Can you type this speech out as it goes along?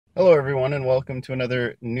Hello everyone and welcome to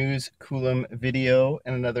another News Coolum video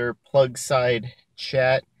and another plug side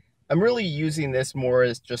chat. I'm really using this more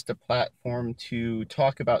as just a platform to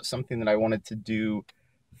talk about something that I wanted to do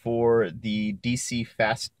for the DC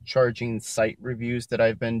fast charging site reviews that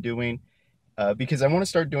I've been doing because I want to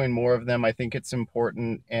start doing more of them. I think it's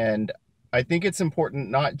important, and I think it's important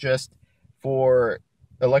not just for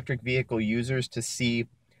electric vehicle users to see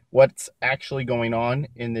what's actually going on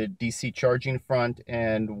in the DC charging front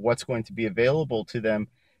and what's going to be available to them,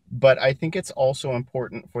 but I think it's also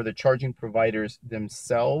important for the charging providers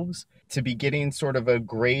themselves to be getting sort of a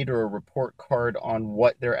grade or a report card on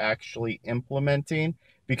what they're actually implementing,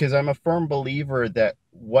 because I'm a firm believer that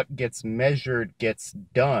what gets measured gets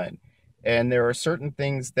done. And there are certain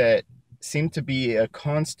things that seem to be a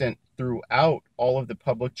constant throughout all of the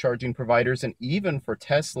public charging providers, and even for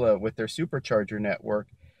Tesla with their supercharger network,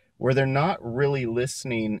 where they're not really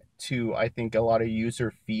listening to, I think, a lot of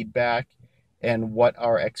user feedback and what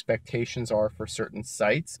our expectations are for certain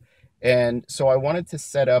sites. And so I wanted to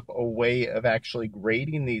set up a way of actually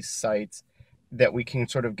grading these sites that we can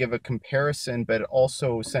sort of give a comparison, but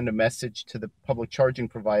also send a message to the public charging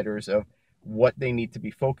providers of what they need to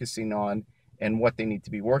be focusing on and what they need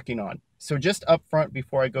to be working on. So just up front,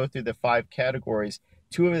 before I go through the 5 categories,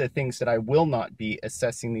 two of the things that I will not be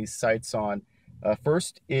assessing these sites on.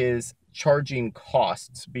 First is charging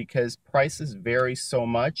costs, because prices vary so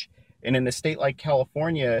much. And in a state like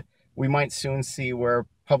California, we might soon see where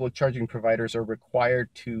public charging providers are required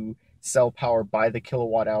to sell power by the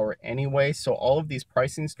kilowatt hour anyway. So all of these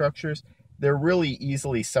pricing structures, they're really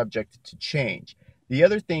easily subject to change. The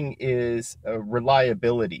other thing is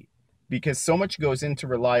reliability, because so much goes into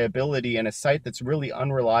reliability, and a site that's really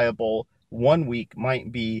unreliable one week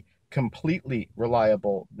might be completely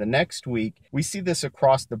reliable the next week. We see this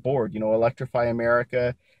across the board. Electrify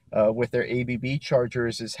America with their ABB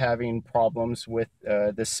chargers is having problems with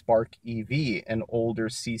the Spark EV, an older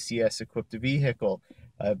CCS equipped vehicle.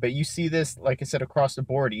 But you see this, like I said, across the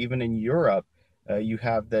board. Even in Europe, you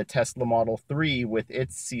have the Tesla Model 3 with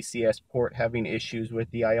its CCS port having issues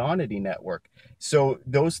with the Ionity network. So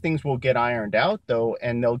those things will get ironed out, though,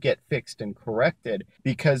 and they'll get fixed and corrected,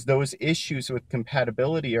 because those issues with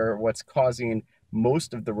compatibility are what's causing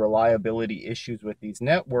most of the reliability issues with these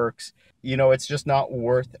networks. It's just not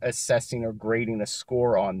worth assessing or grading a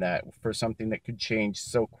score on that for something that could change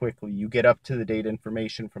so quickly. You get up to the date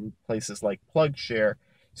information from places like PlugShare,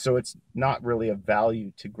 so it's not really of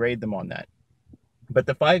value to grade them on that. But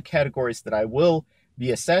the 5 categories that I will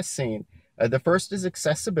be assessing, the first is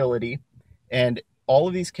accessibility. And all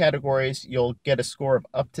of these categories, you'll get a score of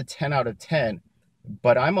up to 10 out of 10.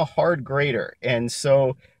 But I'm a hard grader. And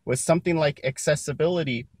so with something like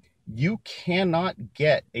accessibility, you cannot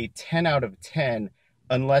get a 10 out of 10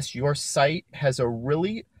 unless your site has a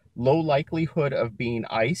really low likelihood of being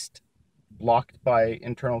iced, blocked by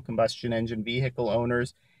internal combustion engine vehicle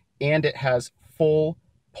owners, and it has full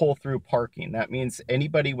pull through parking. That means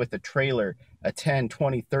anybody with a trailer, a 10,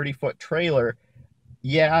 20, 30-foot trailer,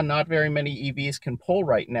 yeah, not very many EVs can pull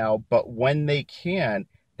right now, but when they can,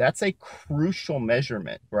 that's a crucial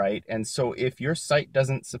measurement, right? And so if your site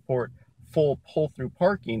doesn't support full pull through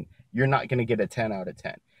parking, you're not going to get a 10 out of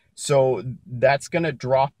 10. So that's going to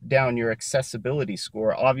drop down your accessibility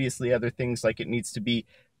score. Obviously, other things like it needs to be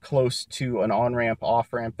close to an on ramp,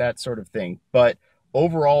 off ramp, that sort of thing. But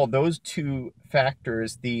overall, those two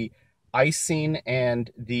factors, the icing and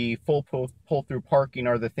the full pull through parking,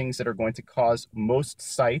 are the things that are going to cause most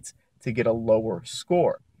sites to get a lower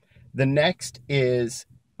score. The next is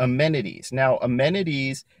amenities. Now,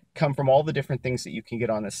 amenities come from all the different things that you can get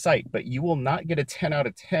on the site, but you will not get a 10 out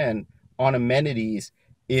of 10 on amenities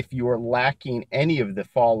if you are lacking any of the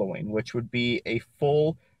following, which would be a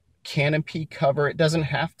full canopy cover. It doesn't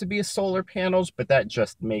have to be a solar panels, but that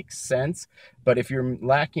just makes sense. But if you're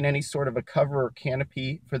lacking any sort of a cover or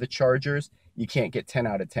canopy for the chargers, you can't get 10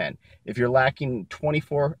 out of 10. If you're lacking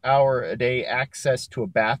 24-hour-a-day access to a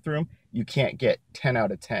bathroom, you can't get 10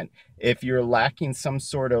 out of 10. If you're lacking some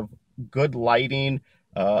sort of good lighting,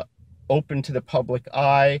 open to the public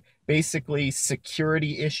eye, basically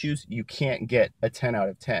security issues, you can't get a 10 out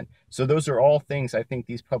of 10. So those are all things I think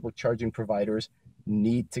these public charging providers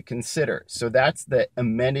need to consider. So that's the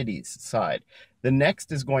amenities side. The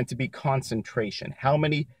next is going to be concentration. How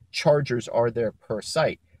many chargers are there per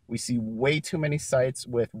site? We see way too many sites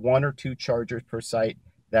with 1 or 2 chargers per site.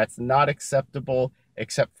 That's not acceptable,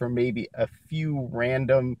 except for maybe a few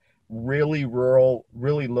random, really rural,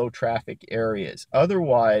 really low traffic areas.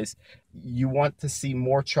 Otherwise, you want to see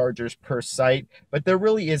more chargers per site, but there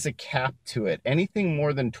really is a cap to it. Anything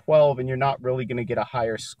more than 12 and you're not really going to get a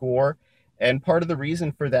higher score. And part of the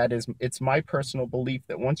reason for that is it's my personal belief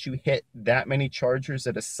that once you hit that many chargers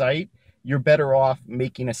at a site, you're better off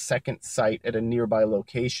making a second site at a nearby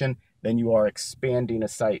location than you are expanding a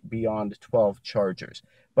site beyond 12 chargers.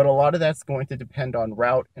 But a lot of that's going to depend on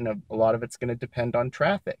route, and a lot of it's going to depend on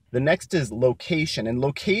traffic. The next is location, and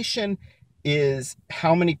location is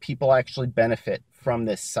how many people actually benefit from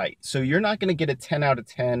this site. So you're not going to get a 10 out of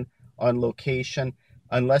 10 on location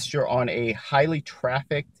unless you're on a highly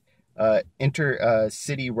trafficked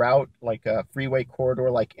inter-city route, like a freeway corridor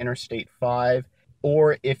like Interstate 5,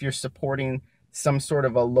 or if you're supporting some sort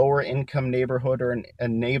of a lower income neighborhood or a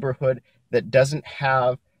neighborhood that doesn't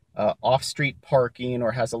have off-street parking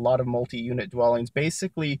or has a lot of multi-unit dwellings.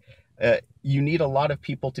 Basically, you need a lot of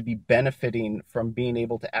people to be benefiting from being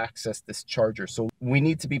able to access this charger. So we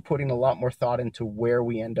need to be putting a lot more thought into where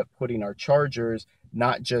we end up putting our chargers,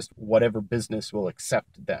 not just whatever business will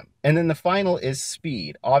accept them. And then the final is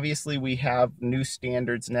speed. Obviously, we have new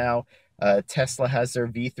standards now. Tesla has their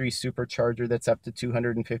V3 supercharger that's up to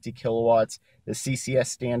 250 kilowatts. The CCS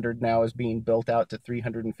standard now is being built out to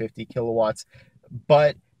 350 kilowatts.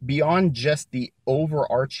 But beyond just the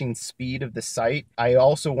overarching speed of the site, I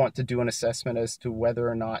also want to do an assessment as to whether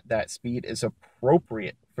or not that speed is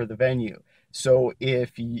appropriate for the venue. So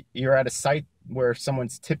if you're at a site where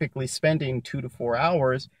someone's typically spending 2 to 4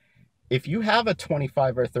 hours, if you have a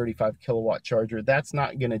 25 or 35 kilowatt charger, that's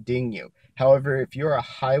not going to ding you. However, if you're a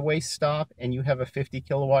highway stop and you have a 50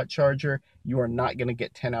 kilowatt charger, you are not going to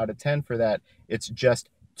get 10 out of 10 for that. It's just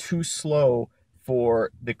too slow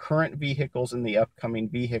for the current vehicles and the upcoming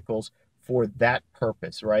vehicles for that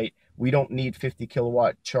purpose, right? We don't need 50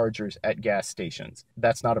 kilowatt chargers at gas stations.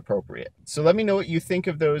 That's not appropriate. So let me know what you think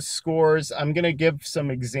of those scores. I'm going to give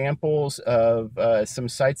some examples of some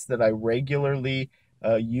sites that I regularly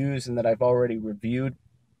use and that I've already reviewed,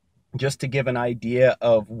 just to give an idea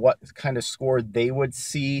of what kind of score they would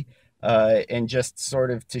see, and just sort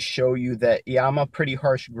of to show you that, yeah, I'm a pretty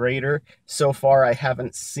harsh grader. So far, I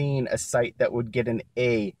haven't seen a site that would get an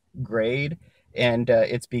A grade, and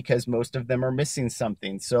it's because most of them are missing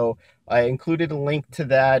something. So I included a link to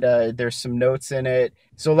that. There's some notes in it.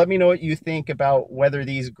 So let me know what you think about whether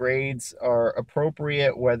these grades are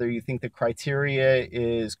appropriate, whether you think the criteria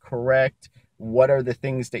is correct. What are the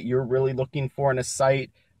things that you're really looking for in a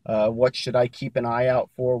site? What should I keep an eye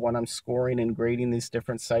out for when I'm scoring and grading these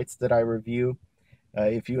different sites that I review?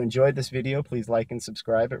 If you enjoyed this video, please like and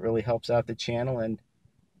subscribe. It really helps out the channel, and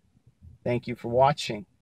thank you for watching.